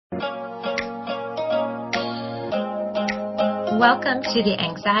Welcome to the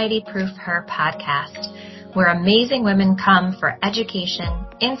Anxiety Proof Her podcast, where amazing women come for education,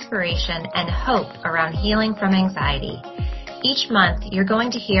 inspiration, and hope around healing from anxiety. Each month, you're going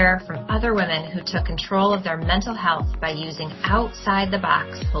to hear from other women who took control of their mental health by using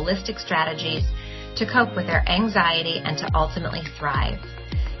outside-the-box holistic strategies to cope with their anxiety and to ultimately thrive.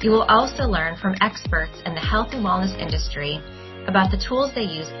 You will also learn from experts in the health and wellness industry about the tools they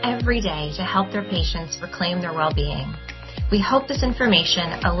use every day to help their patients reclaim their well-being. We hope this information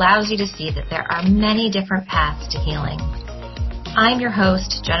allows you to see that there are many different paths to healing. I'm your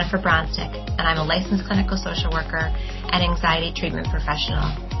host, Jennifer Bronsnick, and I'm a licensed clinical social worker and anxiety treatment professional.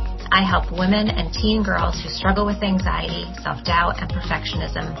 I help women and teen girls who struggle with anxiety, self-doubt, and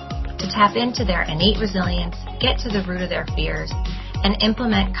perfectionism to tap into their innate resilience, get to the root of their fears, and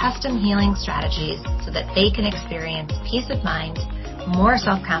implement custom healing strategies so that they can experience peace of mind, more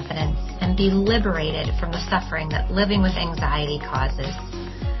self-confidence, and be liberated from the suffering that living with anxiety causes.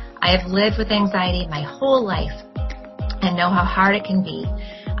 I have lived with anxiety my whole life and know how hard it can be.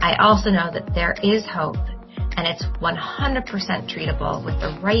 I also know that there is hope, and it's 100% treatable with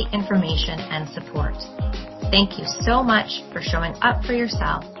the right information and support. Thank you so much for showing up for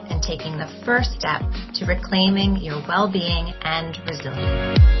yourself and taking the first step to reclaiming your well-being and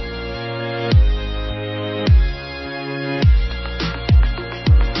resilience.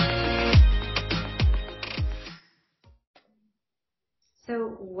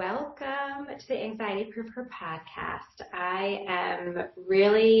 So welcome to the Anxiety Proof Her podcast. I am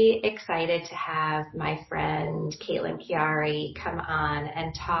really excited to have my friend Caitlin Chiari come on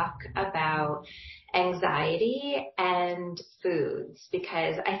and talk about anxiety and foods,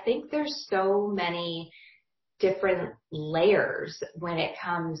 because I think there's so many different layers when it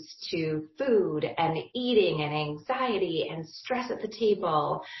comes to food and eating and anxiety and stress at the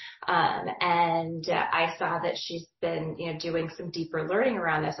table. And I saw that she's been, doing some deeper learning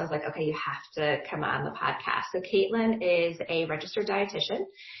around this. I was like, okay, you have to come on the podcast. So Caitlin is a registered dietitian.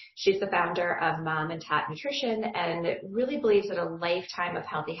 She's the founder of Mom and Tot Nutrition and really believes that a lifetime of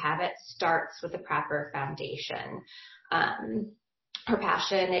healthy habits starts with a proper foundation. Her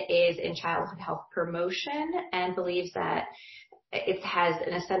passion is in childhood health promotion and believes that it has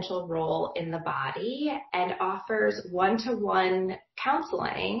an essential role in the body and offers one-to-one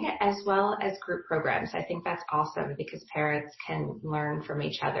counseling as well as group programs. I think that's awesome because parents can learn from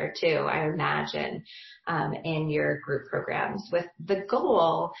each other too, I imagine, in your group programs, with the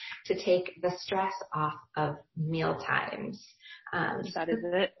goal to take the stress off of meal times. That is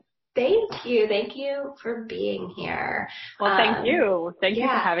it. Thank you. Thank you for being here. Well, thank you. Thank you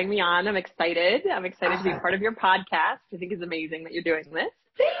for having me on. I'm excited. I'm excited to be part of your podcast. I think it's amazing that you're doing this.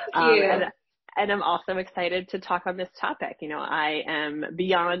 Thank you. And I'm also excited to talk on this topic. I am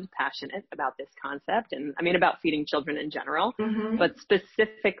beyond passionate about this concept and about feeding children in general, but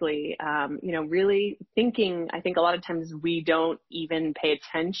specifically, really thinking, I think a lot of times we don't even pay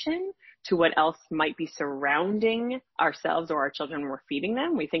attention to what else might be surrounding ourselves or our children when we're feeding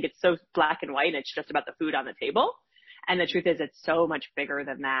them. We think it's so black and white and it's just about the food on the table. And the truth is it's so much bigger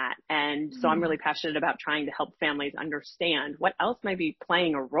than that. And so I'm really passionate about trying to help families understand what else might be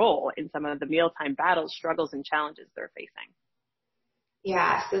playing a role in some of the mealtime battles, struggles, and challenges they're facing.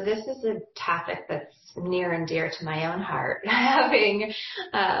 Yeah, so this is a topic that's near and dear to my own heart, having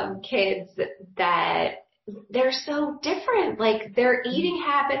kids that they're so different. Like their eating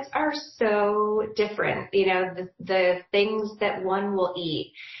habits are so different. The things that one will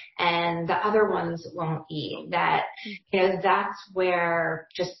eat and the other ones won't eat. That's where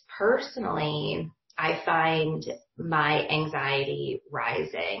just personally I find my anxiety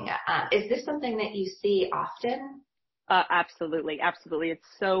rising. Is this something that you see often? Absolutely. Absolutely. It's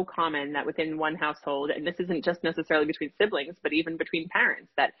so common that within one household, and this isn't just necessarily between siblings, but even between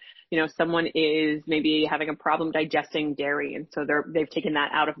parents, that, someone is maybe having a problem digesting dairy. And so they've taken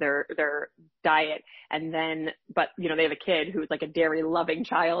that out of their diet. And then, but they have a kid who's like a dairy loving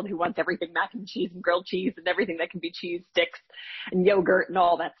child who wants everything mac and cheese and grilled cheese and everything that can be cheese sticks and yogurt and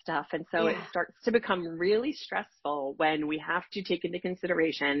all that stuff. And so it starts to become really stressful when we have to take into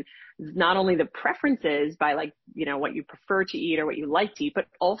consideration not only the preferences by what you prefer to eat or what you like to eat, but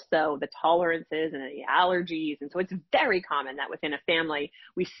also the tolerances and the allergies. And so it's very common that within a family,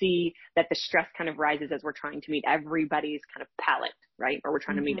 we see that the stress kind of rises as we're trying to meet everybody's kind of palate, right? Or we're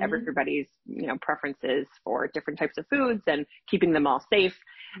trying to meet everybody's, preferences for different types of foods and keeping them all safe.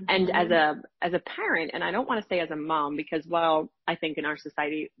 And as a parent, and I don't want to say as a mom, because while I think in our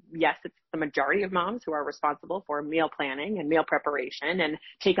society, yes, it's the majority of moms who are responsible for meal planning and meal preparation and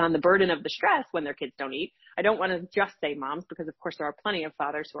take on the burden of the stress when their kids don't eat. I don't want to just say moms, because of course there are plenty of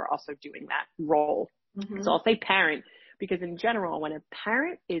fathers who are also doing that role. So I'll say parent, Because in general, when a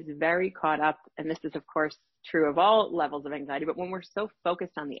parent is very caught up, and this is of course true of all levels of anxiety, but when we're so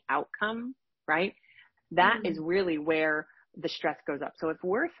focused on the outcome, right, that is really where the stress goes up. So if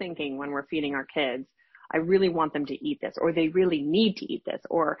we're thinking when we're feeding our kids, I really want them to eat this, or they really need to eat this,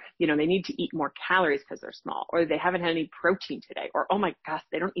 or, you know, they need to eat more calories because they're small, or they haven't had any protein today, or, oh my gosh,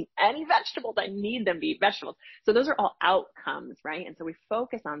 they don't eat any vegetables. I need them to eat vegetables. So those are all outcomes, right? And so we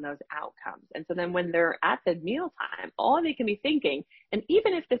focus on those outcomes. And so then when they're at the mealtime, all they can be thinking, and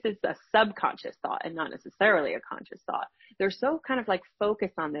even if this is a subconscious thought and not necessarily a conscious thought, they're so kind of like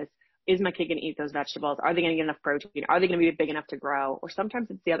focused on this. Is my kid going to eat those vegetables? Are they going to get enough protein? Are they going to be big enough to grow? Or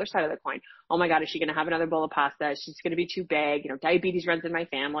sometimes it's the other side of the coin. Oh my God, is she going to have another bowl of pasta? She's going to be too big. You know, diabetes runs in my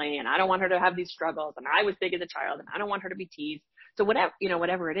family and I don't want her to have these struggles. And I was big as a child and I don't want her to be teased. So whatever, you know,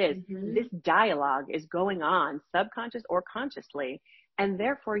 whatever it is, this dialogue is going on subconscious or consciously. And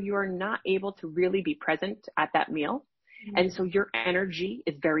therefore you are not able to really be present at that meal. And so your energy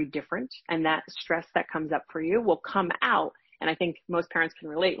is very different. And that stress that comes up for you will come out. And I think most parents can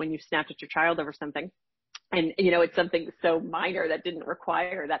relate when you snapped at your child over something. And, you know, it's something so minor that didn't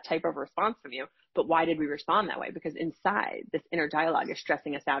require that type of response from you. But why did we respond that way? Because inside, this inner dialogue is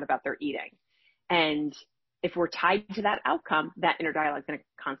stressing us out about their eating. And if we're tied to that outcome, that inner dialogue is going to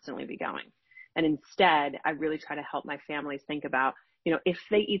constantly be going. And instead, I really try to help my families think about, you know, if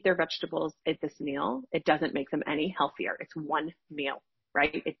they eat their vegetables at this meal, it doesn't make them any healthier. It's one meal.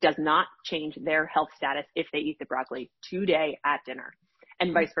 Right? It does not change their health status if they eat the broccoli today at dinner,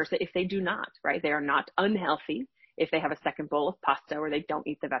 and vice versa if they do not, right? They are not unhealthy if they have a second bowl of pasta or they don't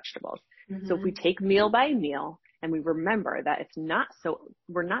eat the vegetables. So if we take meal by meal and we remember that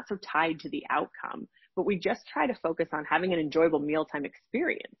we're not so tied to the outcome, but we just try to focus on having an enjoyable mealtime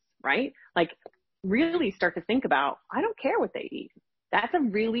experience, right? Like really start to think about, I don't care what they eat. That's a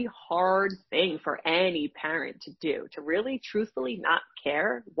really hard thing for any parent to do, to really truthfully not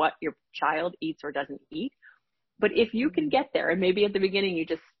care what your child eats or doesn't eat. But if you can get there, and maybe at the beginning you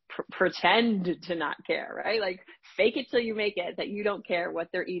just pretend to not care, right? Like fake it till you make it, that you don't care what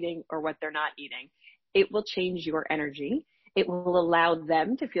they're eating or what they're not eating. It will change your energy. It will allow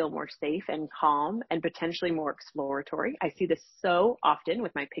them to feel more safe and calm and potentially more exploratory. I see this so often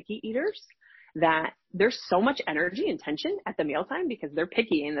with my picky eaters, that there's so much energy and tension at the mealtime because they're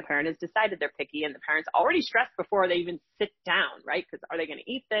picky and the parent has decided they're picky and the parent's already stressed before they even sit down, right? Because are they going to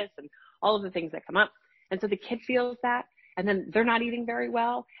eat this and all of the things that come up. And so the kid feels that, and then they're not eating very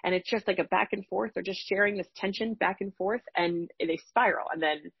well. And it's just like a back and forth. They're just sharing this tension back and forth and they spiral. And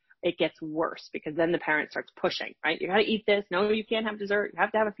then it gets worse because then the parent starts pushing, right? You got to eat this. No, you can't have dessert. You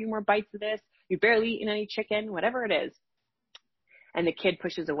have to have a few more bites of this. You've barely eaten any chicken, whatever it is. And the kid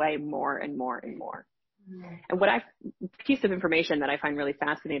pushes away more and more and more. And piece of information that I find really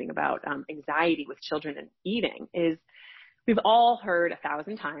fascinating about anxiety with children and eating is we've all heard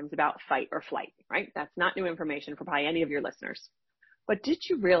 1,000 times about fight or flight, right? That's not new information for probably any of your listeners. But did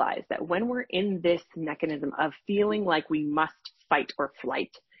you realize that when we're in this mechanism of feeling like we must fight or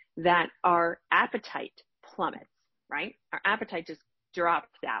flight, that our appetite plummets, right? Our appetite just drops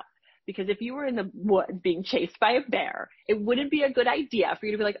out. Because if you were in the woods being chased by a bear, it wouldn't be a good idea for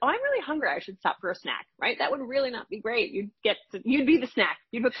you to be like, oh, I'm really hungry. I should stop for a snack, right? That would really not be great. You'd be the snack.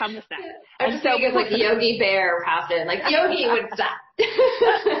 You'd become the snack. And so it's like Yogi Bear passed in, like Yogi would stop.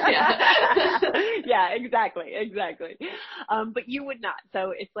 Yeah, exactly. But you would not.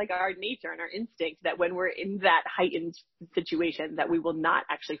 So it's like our nature and our instinct that when we're in that heightened situation that we will not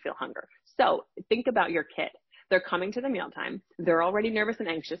actually feel hunger. So think about your kid. They're coming to the mealtime. They're already nervous and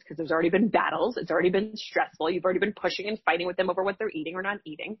anxious because there's already been battles. It's already been stressful. You've already been pushing and fighting with them over what they're eating or not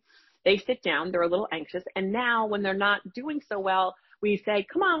eating. They sit down. They're a little anxious. And now when they're not doing so well, we say,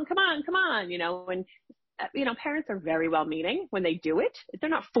 come on, you know, and, you know, parents are very well meaning when they do it. They're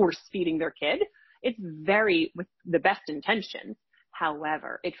not force feeding their kid. It's very with the best intentions.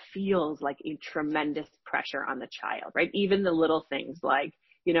 However, it feels like a tremendous pressure on the child, right? Even the little things like,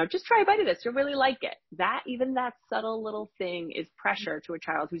 you know, just try a bite of this. You'll really like it. Even that subtle little thing is pressure to a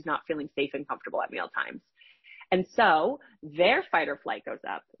child who's not feeling safe and comfortable at mealtimes. And so their fight or flight goes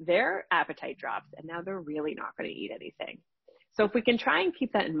up, their appetite drops, and now they're really not going to eat anything. So if we can try and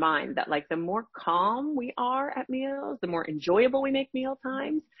keep that in mind, that like the more calm we are at meals, the more enjoyable we make meal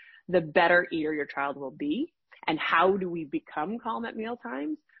times, the better eater your child will be. And how do we become calm at meal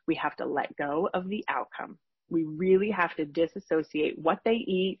times? We have to let go of the outcome. We really have to disassociate what they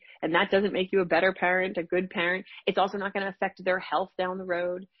eat, and that doesn't make you a better parent, a good parent. It's also not going to affect their health down the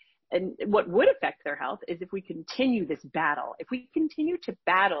road. And what would affect their health is if we continue this battle. If we continue to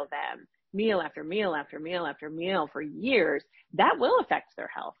battle them meal after meal after meal after meal for years, that will affect their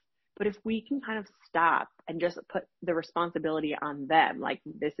health. But if we can kind of stop and just put the responsibility on them, like,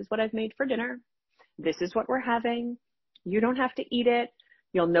 this is what I've made for dinner. This is what we're having. You don't have to eat it.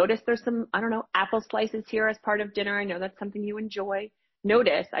 You'll notice there's some, I don't know, apple slices here as part of dinner. I know that's something you enjoy.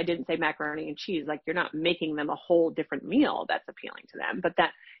 Notice I didn't say macaroni and cheese, like you're not making them a whole different meal that's appealing to them, but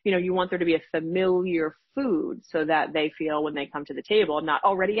that, you want there to be a familiar food so that they feel when they come to the table, not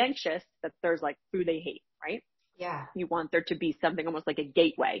already anxious that there's like food they hate, right? Yeah. You want there to be something almost like a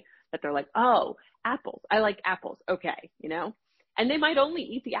gateway that they're like, oh, apples. I like apples. Okay. And they might only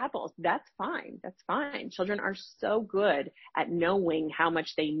eat the apples. That's fine. That's fine. Children are so good at knowing how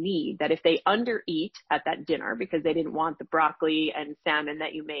much they need that if they undereat at that dinner because they didn't want the broccoli and salmon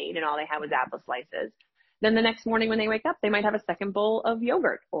that you made and all they had was apple slices, then the next morning when they wake up, they might have a second bowl of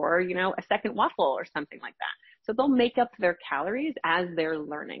yogurt or, a second waffle or something like that. So they'll make up their calories as they're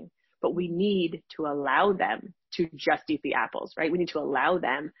learning, but we need to allow them to just eat the apples, right? We need to allow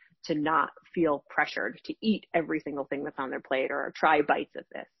them to not feel pressured to eat every single thing that's on their plate or try bites of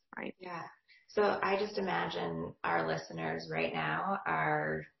this, right? Yeah. So I just imagine our listeners right now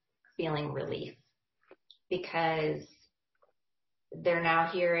are feeling relief because they're now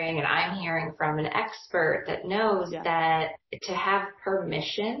hearing, and I'm hearing from an expert that knows that to have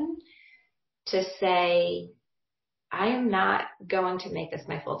permission to say, I am not going to make this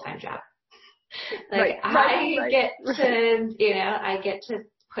my full-time job. I get to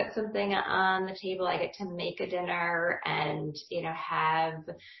put something on the table. I get to make a dinner and, have,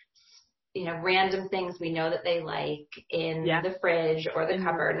 random things we know that they like in the fridge or the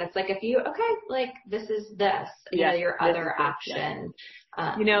cupboard. And it's like, this is this, your other option.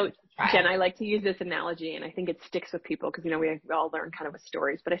 Jen, I like to use this analogy and I think it sticks with people because, we all learn kind of with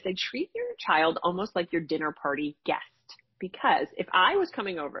stories, but I say treat your child almost like your dinner party guest. Because if I was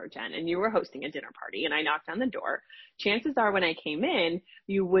coming over, Jen, and you were hosting a dinner party and I knocked on the door, chances are when I came in,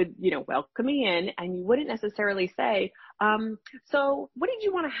 you would, welcome me in and you wouldn't necessarily say, so what did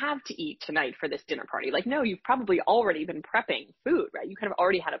you want to have to eat tonight for this dinner party? Like, no, you've probably already been prepping food, right? You kind of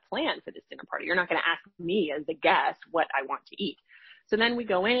already had a plan for this dinner party. You're not going to ask me as the guest what I want to eat. So then we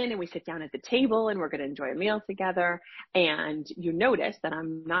go in and we sit down at the table and we're going to enjoy a meal together. And you notice that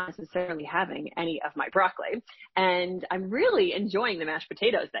I'm not necessarily having any of my broccoli and I'm really enjoying the mashed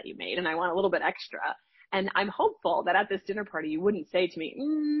potatoes that you made and I want a little bit extra. And I'm hopeful that at this dinner party, you wouldn't say to me,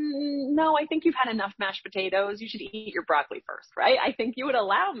 no, I think you've had enough mashed potatoes. You should eat your broccoli first, right? I think you would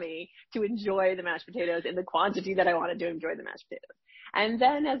allow me to enjoy the mashed potatoes in the quantity that I wanted to enjoy the mashed potatoes. And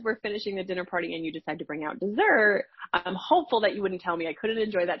then as we're finishing the dinner party and you decide to bring out dessert, I'm hopeful that you wouldn't tell me I couldn't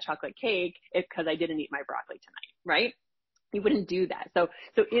enjoy that chocolate cake because I didn't eat my broccoli tonight, right? You wouldn't do that. So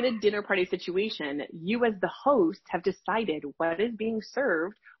in a dinner party situation, you as the host have decided what is being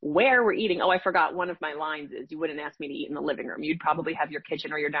served, where we're eating. Oh, I forgot one of my lines is you wouldn't ask me to eat in the living room. You'd probably have your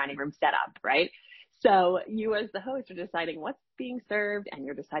kitchen or your dining room set up, right? So you as the host are deciding what's being served and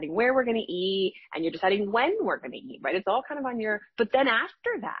you're deciding where we're going to eat and you're deciding when we're going to eat, right? It's all kind of on but then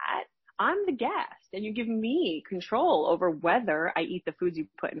after that, I'm the guest and you give me control over whether I eat the foods you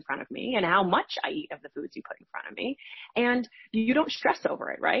put in front of me and how much I eat of the foods you put in front of me. And you don't stress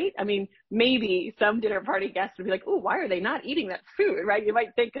over it, right? I mean, maybe some dinner party guests would be like, oh, why are they not eating that food, right? You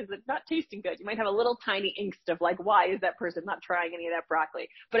might think, is it not tasting good? You might have a little tiny angst of like, why is that person not trying any of that broccoli?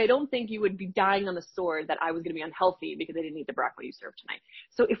 But I don't think you would be dying on the sword that I was going to be unhealthy because I didn't eat the broccoli you served tonight.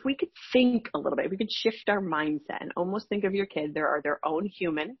 So if we could think a little bit, we could shift our mindset and almost think of your kids, they are their own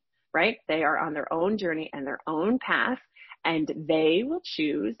human, right? They are on their own journey and their own path, and they will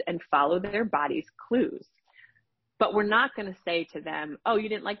choose and follow their body's clues. But we're not going to say to them, oh, you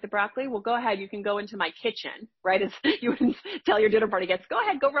didn't like the broccoli? Well, go ahead. You can go into my kitchen, right? You wouldn't tell your dinner party guests, go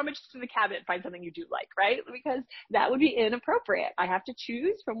ahead, go rummage through the cabinet and find something you do like, right? Because that would be inappropriate. I have to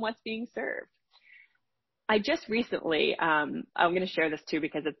choose from what's being served. I just recently, I'm going to share this too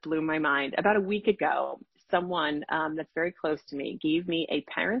because it blew my mind. About a week ago, someone that's very close to me gave me a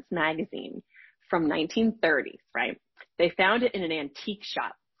parent's magazine from 1930s, right? They found it in an antique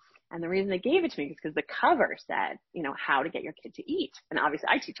shop. And the reason they gave it to me is because the cover said, how to get your kid to eat. And obviously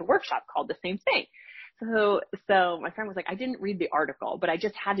I teach a workshop called the same thing. So my friend was like, I didn't read the article, but I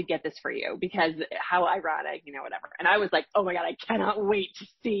just had to get this for you because how ironic, whatever. And I was like, oh my God, I cannot wait to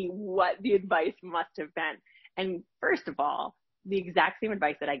see what the advice must have been. And first of all, the exact same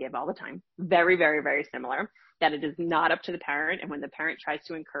advice that I give all the time. Very, very, very similar, that it is not up to the parent. And when the parent tries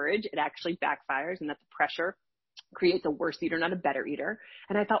to encourage, it actually backfires and that the pressure creates a worse eater, not a better eater.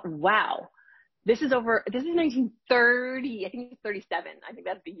 And I thought, wow, this is 1930. I think it's 37. I think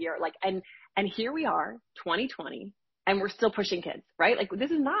that's the year. And here we are, 2020. and we're still pushing kids, right? Like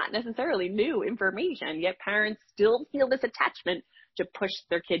this is not necessarily new information, yet parents still feel this attachment to push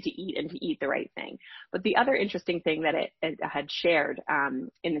their kid to eat and to eat the right thing. But the other interesting thing that it had shared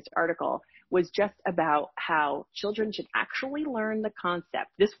in this article was just about how children should actually learn the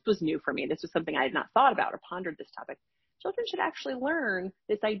concept. This was new for me. This was something I had not thought about or pondered this topic. Children should actually learn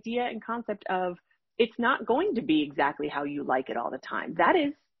this idea and concept of it's not going to be exactly how you like it all the time. That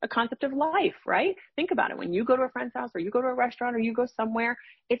is a concept of life, right? Think about it. When you go to a friend's house or you go to a restaurant or you go somewhere,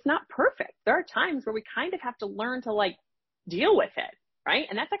 it's not perfect. There are times where we kind of have to learn to like deal with it, right?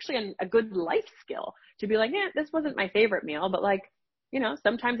 And that's actually a good life skill to be like, yeah, this wasn't my favorite meal, but like, you know,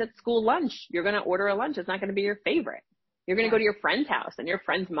 sometimes at school lunch, you're going to order a lunch. It's not going to be your favorite. You're going to go to your friend's house and your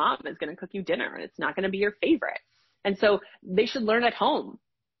friend's mom is going to cook you dinner and it's not going to be your favorite. And so they should learn at home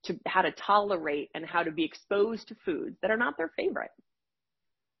to how to tolerate and how to be exposed to foods that are not their favorite.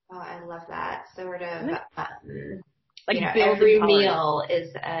 Oh, I love that. Sort of, like, you know, every meal is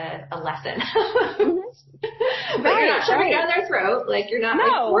a lesson. But you're not shoving it down their throat. Like you're not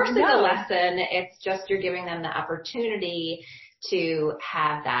like forcing a lesson. It's just you're giving them the opportunity to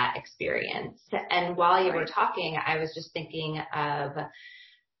have that experience. And while you were talking, I was just thinking of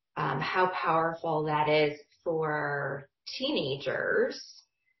how powerful that is for teenagers,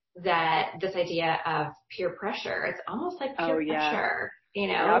 that this idea of peer pressure, it's almost like peer pressure. You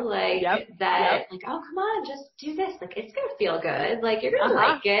know, like that, like, oh, come on, just do this. Like, it's going to feel good. Like, you're going to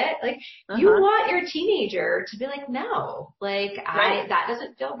like it. Like, you want your teenager to be like, no, like, that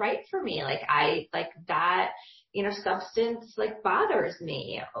doesn't feel right for me. Like, I like that, you know, substance like bothers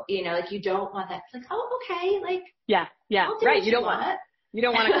me. You know, like, you don't want that. It's like, oh, okay. Like, I'll do what you don't want. You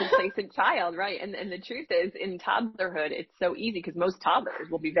don't want a complacent child, right? And the truth is, in toddlerhood, it's so easy because most toddlers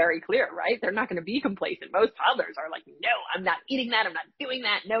will be very clear, right? They're not going to be complacent. Most toddlers are like, no, I'm not eating that. I'm not doing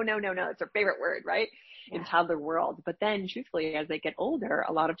that. No. It's their favorite word, right? In toddler world. But then truthfully, as they get older,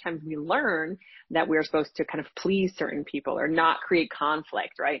 a lot of times we learn that we're supposed to kind of please certain people or not create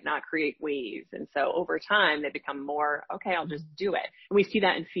conflict, right? Not create waves. And so over time, they become more, okay, I'll just do it. And we see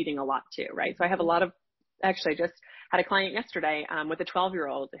that in feeding a lot too, right? So I have a lot of, actually, I just had a client yesterday with a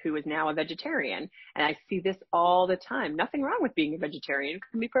 12-year-old who is now a vegetarian. And I see this all the time. Nothing wrong with being a vegetarian. It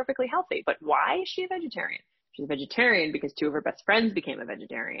can be perfectly healthy. But why is she a vegetarian? She's a vegetarian because two of her best friends became a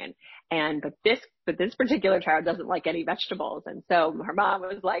vegetarian. But this particular child doesn't like any vegetables. And so her mom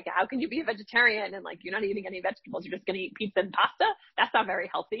was like, how can you be a vegetarian? And like, you're not eating any vegetables. You're just going to eat pizza and pasta. That's not very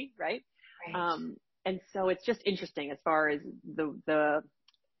healthy, right? And so it's just interesting as far as the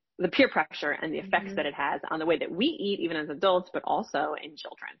peer pressure and the effects that it has on the way that we eat, even as adults, but also in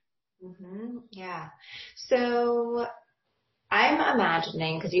children. Yeah. So I'm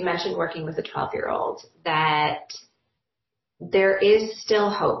imagining, because you mentioned working with a 12-year-old, that there is still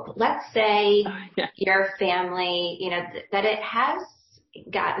hope. Let's say your family, you know, that it has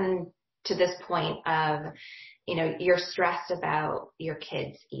gotten to this point of, you know, you're stressed about your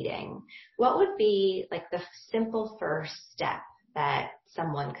kids eating. What would be like the simple first step that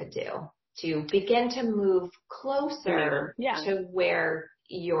someone could do to begin to move closer to where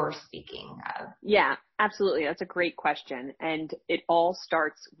you're speaking of? Yeah, absolutely. That's a great question. And it all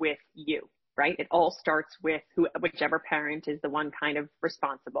starts with you, right? It all starts with whichever parent is the one kind of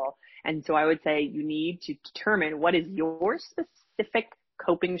responsible. And so I would say you need to determine what is your specific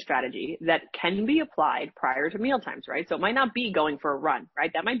coping strategy that can be applied prior to meal times, right? So it might not be going for a run,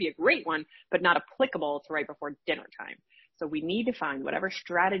 right? That might be a great one, but not applicable to right before dinner time. So we need to find whatever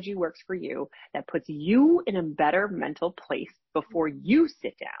strategy works for you that puts you in a better mental place before you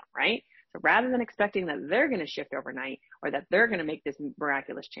sit down, right? So rather than expecting that they're going to shift overnight or that they're going to make this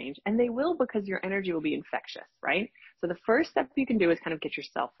miraculous change, and they will because your energy will be infectious, right? So the first step you can do is kind of get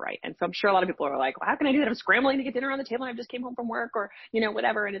yourself right. And so I'm sure a lot of people are like, well, how can I do that? I'm scrambling to get dinner on the table and I just came home from work or, you know,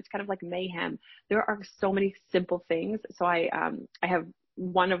 whatever. And it's kind of like mayhem. There are so many simple things. So I have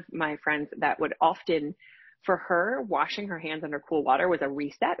one of my friends that would often, for her, washing her hands under cool water was a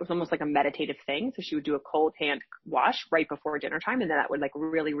reset. It was almost like a meditative thing. So she would do a cold hand wash right before dinner time, and then that would like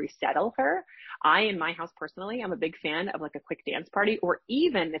really resettle her. In my house personally, I'm a big fan of like a quick dance party, or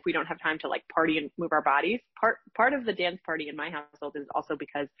even if we don't have time to like party and move our bodies, part of the dance party in my household is also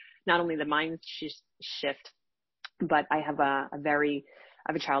because not only the mind shift, but I have a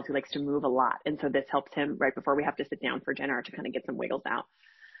child who likes to move a lot. And so this helps him right before we have to sit down for dinner to kind of get some wiggles out.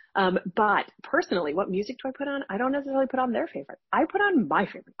 But personally, what music do I put on? I don't necessarily put on their favorite. I put on my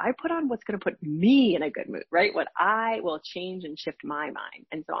favorite. I put on what's going to put me in a good mood, right? What I will change and shift my mind.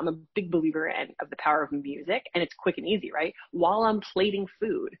 And so I'm a big believer of the power of music, and it's quick and easy, right? While I'm plating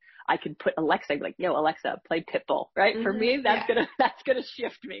food, I could put Alexa, like, yo, Alexa, play Pitbull, right? For me, that's gonna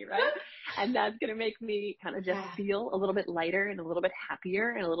shift me, right? And that's gonna make me kind of just feel a little bit lighter and a little bit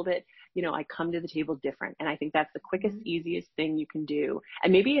happier and a little bit, I come to the table different. And I think that's the quickest, easiest thing you can do.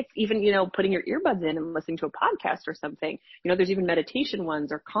 And maybe it's even, putting your earbuds in and listening to a podcast or something. There's even meditation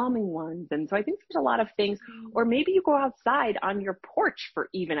ones or calming ones. And so I think there's a lot of things, or maybe you go outside on your porch for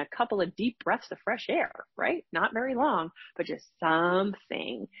even a couple of deep breaths of fresh air, right? Not very long, but just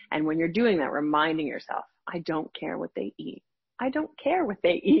something. And when you're doing that, reminding yourself, I don't care what they eat. I don't care what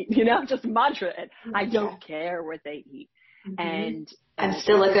they eat, just mantra it. I don't care what they eat. And I'm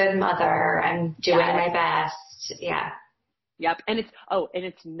still a good mother. I'm doing my best. Yeah. Yep. And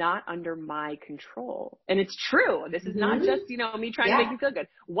it's not under my control. And it's true. This is not just, me trying to make you feel good.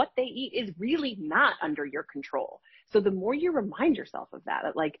 What they eat is really not under your control. So the more you remind yourself of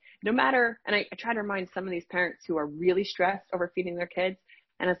that, like no matter, and I try to remind some of these parents who are really stressed over feeding their kids,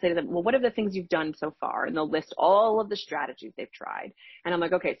 and I say to them, well, what are the things you've done so far? And they'll list all of the strategies they've tried. And I'm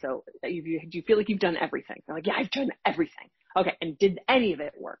like, okay, so do you feel like you've done everything? They're like, yeah, I've done everything. Okay. And did any of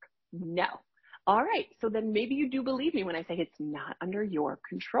it work? No. All right. So then maybe you do believe me when I say it's not under your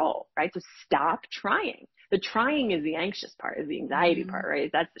control, right? So stop trying. The trying is the anxious part, is the anxiety part,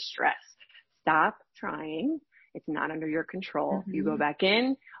 right? That's the stress. Stop trying. It's not under your control. You go back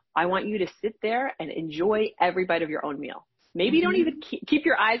in. I want you to sit there and enjoy every bite of your own meal. Maybe you don't even keep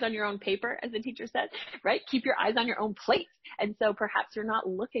your eyes on your own paper, as the teacher said, right? Keep your eyes on your own plate. And so perhaps you're not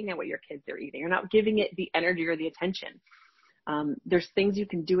looking at what your kids are eating. You're not giving it the energy or the attention. There's things you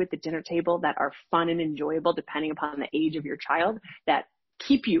can do at the dinner table that are fun and enjoyable depending upon the age of your child that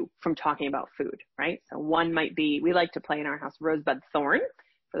keep you from talking about food, right? So one might be, we like to play in our house Rosebud Thorn.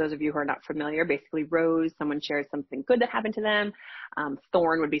 For those of you who are not familiar, basically rose, someone shares something good that happened to them.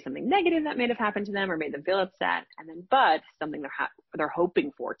 Thorn would be something negative that may have happened to them or made them feel upset. And then bud, something they're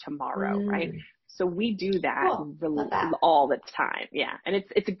hoping for tomorrow, right? So we do that all the time. Yeah. And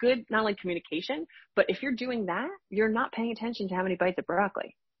it's a good, not only communication, but if you're doing that, you're not paying attention to how many bites of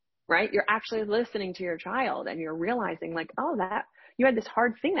broccoli, right? You're actually listening to your child and you're realizing like, oh, that you had this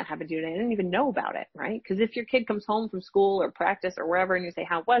hard thing that happened to you and I didn't even know about it, right? Because if your kid comes home from school or practice or wherever and you say,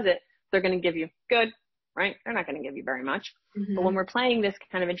 how was it? They're going to give you good, right? They're not going to give you very much. But when we're playing this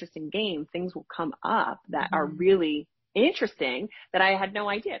kind of interesting game, things will come up that are really interesting that I had no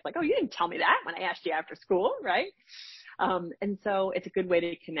idea. It's like, oh, you didn't tell me that when I asked you after school, right? And so it's a good way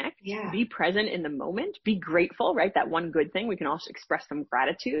to connect. Be present in the moment. Be grateful, right? That one good thing. We can also express some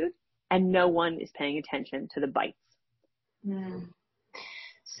gratitude and no one is paying attention to the bites.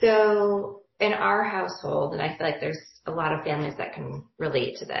 So in our household, and I feel like there's a lot of families that can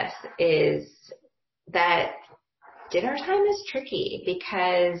relate to this, is that dinner time is tricky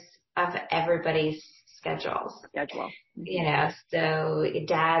because of everybody's schedules. So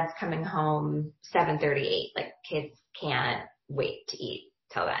dad's coming home 7:38, like kids can't wait to eat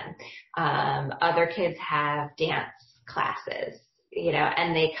till then. Other kids have dance classes,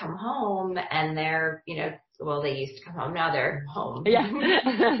 and they come home and they're, well, they used to come home. Now they're home. Yeah.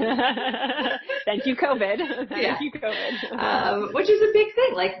 Thank you, COVID. Thank you, COVID. Which is a big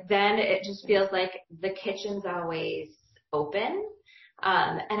thing. Like then it just feels like the kitchen's always open.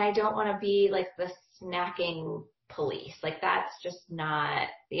 And I don't want to be like the snacking police. Like that's just not,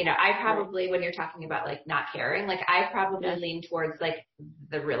 I probably, when you're talking about like not caring, like I probably lean towards like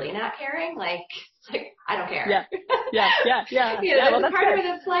the really not caring, like I don't care. Well, there's a part of me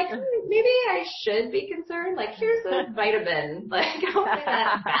that's like, maybe I should be concerned. Like here's a vitamin, like hopefully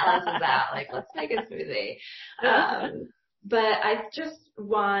that balances out. Like let's make a smoothie. But I just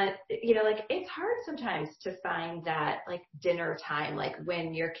want, like it's hard sometimes to find that like dinner time, like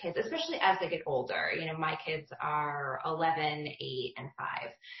when your kids, especially as they get older, my kids are 11, 8, and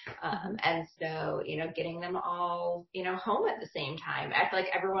 5. And so, getting them all, home at the same time. I feel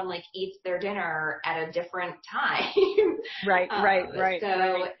like everyone like eats their dinner at a different time. Right.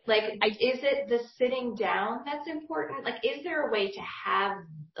 So like, is it the sitting down that's important? Like, is there a way to have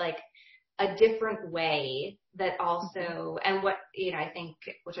like a different way that also, and what, I think,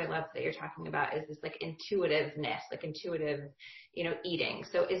 which I love that you're talking about is this like intuitiveness, like intuitive, eating.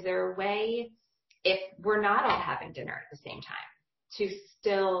 So is there a way, if we're not all having dinner at the same time, to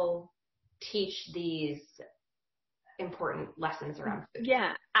still teach these important lessons around food?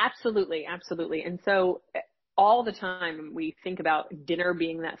 Yeah, absolutely. And so all the time we think about dinner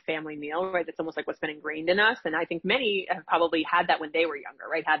being that family meal, right? It's almost like what's been ingrained in us. And I think many have probably had that when they were younger,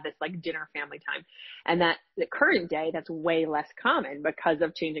 right? Had this like dinner family time. And that the current day, that's way less common because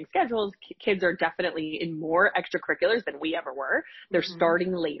of changing schedules. Kids are definitely in more extracurriculars than we ever were. They're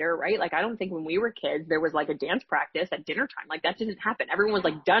starting later, right? Like I don't think when we were kids, there was like a dance practice at dinner time. Like that didn't happen. Everyone was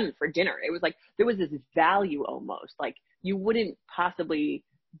like done for dinner. It was like, there was this value almost, like you wouldn't possibly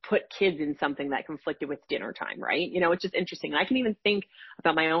put kids in something that conflicted with dinner time, right? You know, it's just interesting. And I can even think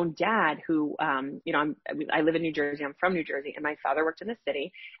about my own dad who, you know, I live in New Jersey. I'm from New Jersey, and my father worked in the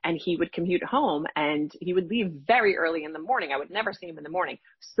city, and he would commute home and he would leave very early in the morning. I would never see him in the morning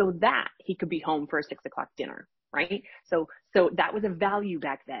so that he could be home for a 6 o'clock dinner. Right. So that was a value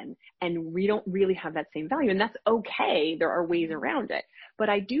back then, and we don't really have that same value, and that's okay. There are ways around it. But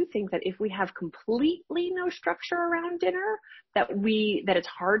I do think that if we have completely no structure around dinner, that it's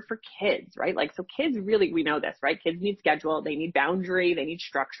hard for kids, right? Like, so kids really, we know this, right? Kids need schedule. They need boundary. They need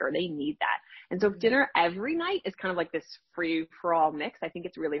structure. They need that. And so if dinner every night is kind of like this free for all mix, I think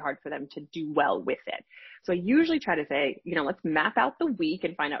it's really hard for them to do well with it. So I usually try to say, you know, let's map out the week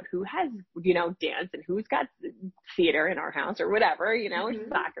and find out who has, you know, dance and who's got theater in our house or whatever, you know, or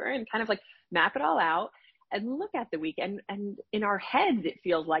soccer, and kind of like map it all out and look at the week. And in our heads, it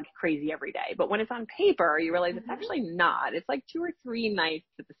feels like crazy every day. But when it's on paper, you realize it's actually not. It's like 2 or 3 nights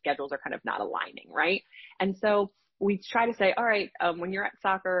that the schedules are kind of not aligning, right? And so we try to say, all right, when you're at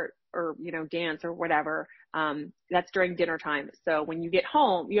soccer or, you know, dance or whatever, that's during dinner time. So when you get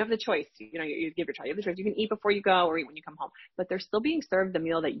home, you have the choice, you know, you give your child, you have the choice. You can eat before you go or eat when you come home, but they're still being served the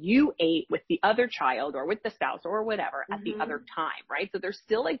meal that you ate with the other child or with the spouse or whatever at the other time, right? So there's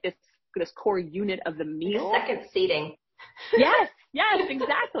still like this core unit of the meal. Second seating. Yes,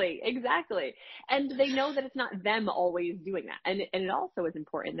 exactly. And they know that it's not them always doing that. And it also is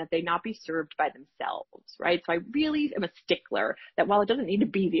important that they not be served by themselves, right? So I really am a stickler that while it doesn't need to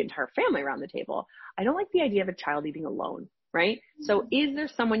be the entire family around the table, I don't like the idea of a child eating alone. Right? So is there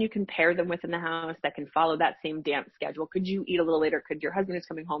someone you can pair them with in the house that can follow that same dance schedule? Could you eat a little later? Could your husband who's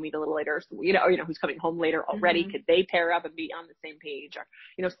coming home eat a little later? So, you know, who's coming home later already? Could they pair up and be on the same page, or,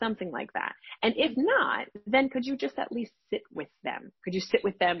 you know, something like that? And if not, then could you just at least sit with them? Could you sit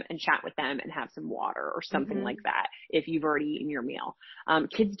with them and chat with them and have some water or something like that if you've already eaten your meal?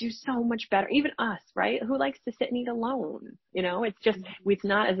 Kids do so much better. Even us, right? Who likes to sit and eat alone? You know, it's just, it's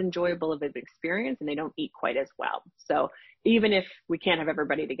not as enjoyable of an experience, and they don't eat quite as well. So even if we can't have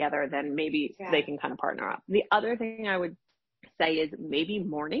everybody together, then maybe they can kind of partner up. The other thing I would say is maybe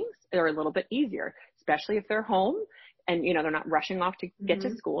mornings are a little bit easier, especially if they're home and, you know, they're not rushing off to get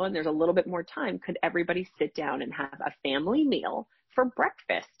to school and there's a little bit more time. Could everybody sit down and have a family meal for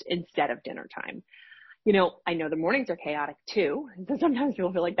breakfast instead of dinner time? You know, I know the mornings are chaotic too. So sometimes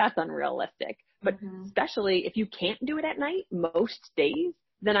people feel like that's unrealistic, but especially if you can't do it at night most days,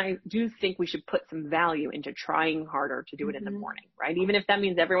 then I do think we should put some value into trying harder to do it in the morning, right? Even if that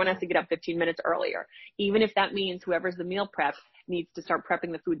means everyone has to get up 15 minutes earlier, even if that means whoever's the meal prep needs to start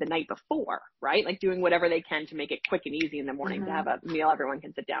prepping the food the night before, right? Like doing whatever they can to make it quick and easy in the morning to have a meal everyone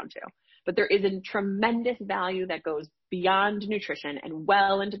can sit down to. But there is a tremendous value that goes beyond nutrition and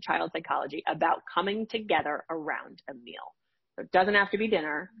well into child psychology about coming together around a meal. So it doesn't have to be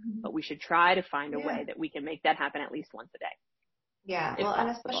dinner, but we should try to find a way that we can make that happen at least once a day. Yeah, well,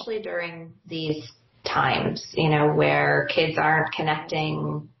 and especially during these times, you know, where kids aren't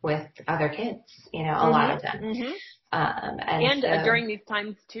connecting with other kids, you know, a lot of them. And during these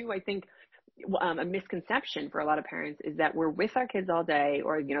times too, I think a misconception for a lot of parents is that we're with our kids all day,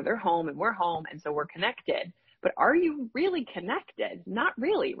 or, you know, they're home and we're home, and so we're connected. But are you really connected? Not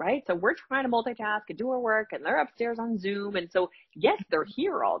really, right? So we're trying to multitask and do our work, and they're upstairs on Zoom. And so, yes, they're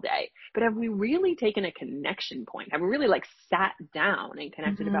here all day. But have we really taken a connection point? Have we really like sat down and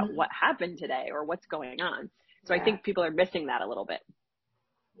connected about what happened today or what's going on? So I think people are missing that a little bit.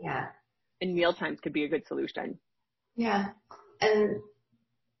 Yeah. And meal times could be a good solution. Yeah. And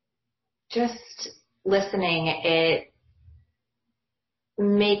just listening, it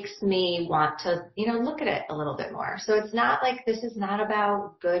makes me want to, you know, look at it a little bit more. So it's not like, this is not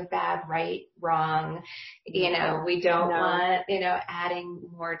about good, bad, right, wrong. You know, we don't want, you know, adding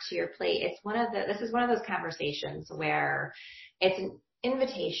more to your plate. This is one of those conversations where it's an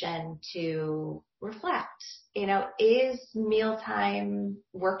invitation to reflect. You know, is mealtime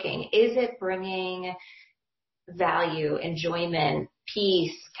working? Is it bringing value, enjoyment,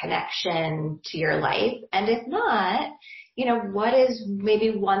 peace, connection to your life? And if not, you know, what is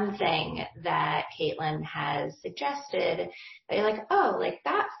maybe one thing that Caitlin has suggested that you're like, oh, like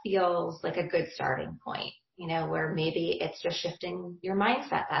that feels like a good starting point, where maybe it's just shifting your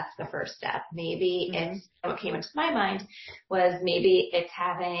mindset. That's the first step. Maybe it's, what came into my mind was maybe it's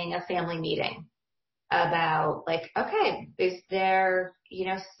having a family meeting about like, okay, is there,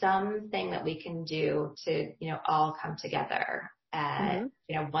 something that we can do to, all come together at,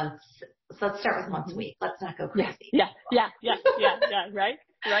 once, so let's start with once a week. Let's not go crazy. Yeah. Right.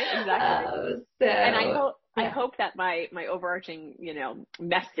 Exactly. And I hope that my overarching,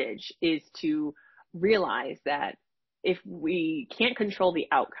 message is to realize that if we can't control the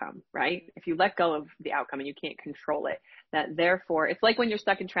outcome, right? If you let go of the outcome and you can't control it, that therefore it's like when you're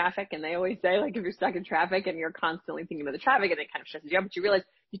stuck in traffic, and they always say, like, if you're stuck in traffic and you're constantly thinking about the traffic and it kind of stresses you out, but you realize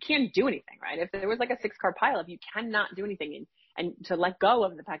you can't do anything, right? If there was like a 6-car pileup, you cannot do anything, and to let go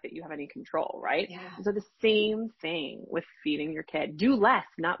of the fact that you have any control, right? Yeah. So the same thing with feeding your kid. Do less,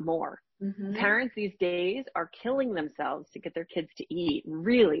 not more. Parents these days are killing themselves to get their kids to eat.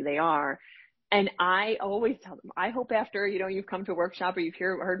 Really, they are. And I always tell them, I hope after, you've come to a workshop or you've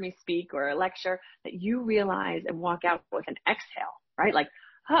heard me speak or a lecture, that you realize and walk out with an exhale, right? Like,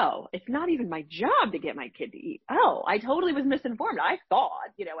 oh, it's not even my job to get my kid to eat. Oh, I totally was misinformed. I thought,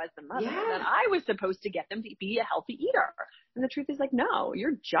 as the mother, that I was supposed to get them to be a healthy eater. And the truth is, like, no,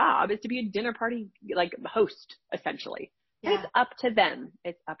 your job is to be a dinner party, like, host, essentially. Yeah. It's up to them.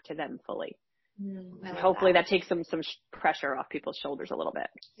 It's up to them fully. And hopefully that takes some pressure off people's shoulders a little bit.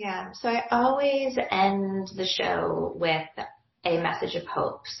 Yeah. So I always end the show with a message of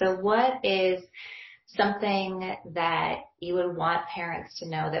hope. So what is something that you would want parents to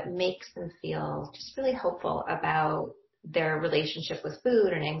know that makes them feel just really hopeful about their relationship with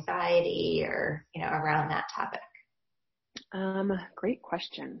food and anxiety, or, around that topic? Great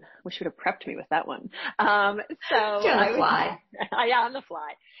question. Wish you would have prepped me with that one. On the fly. Yeah, on the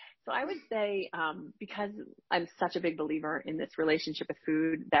fly. So I would say, because I'm such a big believer in this relationship with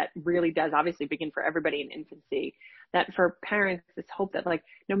food that really does obviously begin for everybody in infancy, that for parents, this hope that, like,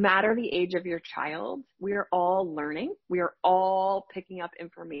 no matter the age of your child, we are all learning. We are all picking up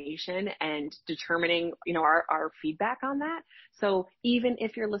information and determining, our feedback on that. So even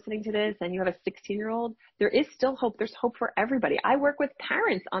if you're listening to this and you have a 16-year-old, there is still hope. There's hope for everybody. I work with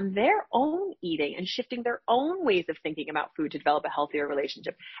parents on their own eating and shifting their own ways of thinking about food to develop a healthier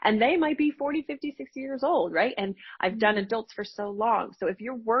relationship. And they might be 40, 50, 60 years old, right? And I've done adults for so long. So if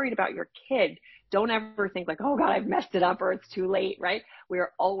you're worried about your kid, don't ever think like, oh God, I've messed it up or it's too late, right? We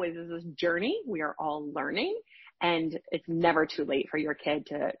are always in this journey. We are all learning, and it's never too late for your kid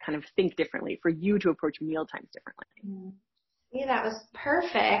to kind of think differently, for you to approach mealtimes differently. Yeah, that was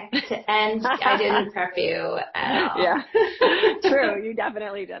perfect. And I didn't prep you at all. Yeah, true. You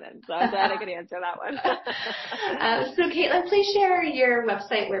definitely didn't. So I'm glad I could answer that one. So Caitlin, please share your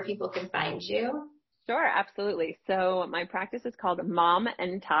website where people can find you. Sure, absolutely. So my practice is called Mom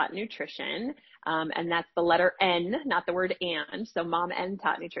and Tot Nutrition, and that's the letter N, not the word and. So Mom and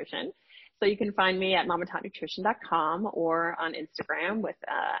Tot Nutrition. So you can find me at momandtotnutrition.com or on Instagram with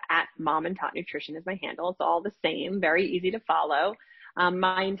at Mom and Tot Nutrition is my handle. It's all the same, very easy to follow.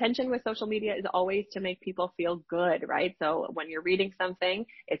 My intention with social media is always to make people feel good, right? So when you're reading something,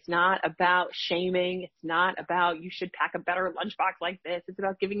 it's not about shaming. It's not about you should pack a better lunchbox like this. It's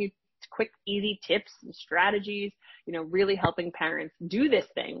about giving you quick, easy tips and strategies, really helping parents do this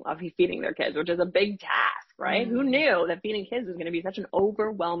thing of feeding their kids, which is a big task, right? Who knew that feeding kids was going to be such an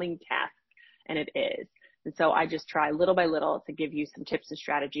overwhelming task? And it is. And so I just try little by little to give you some tips and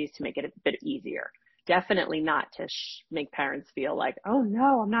strategies to make it a bit easier. Definitely not to make parents feel like, oh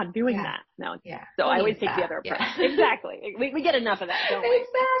no, I'm not doing that. No. Yeah. So I always take the other approach. Yeah. Exactly. We get enough of that, don't we?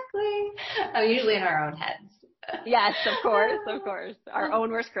 Exactly. Usually in our own heads. Yes, of course. Our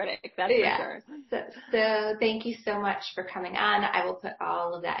own worst critic, that's for sure. So thank you so much for coming on. I will put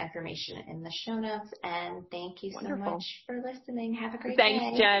all of that information in the show notes, and thank you so much for listening. Have a great day.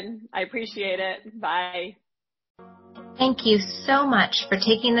 Thanks, Jen. I appreciate it. Bye. Thank you so much for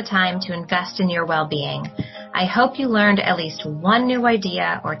taking the time to invest in your well-being. I hope you learned at least one new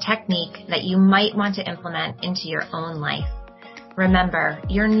idea or technique that you might want to implement into your own life. Remember,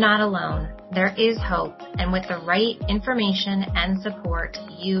 you're not alone. There is hope, and with the right information and support,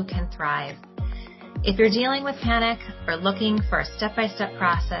 you can thrive. If you're dealing with panic or looking for a step-by-step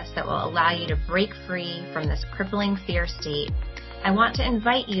process that will allow you to break free from this crippling fear state, I want to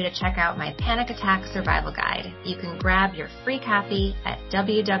invite you to check out my Panic Attack Survival Guide. You can grab your free copy at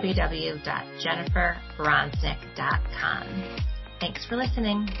www.jenniferbronsnick.com. Thanks for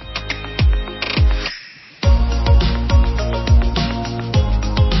listening.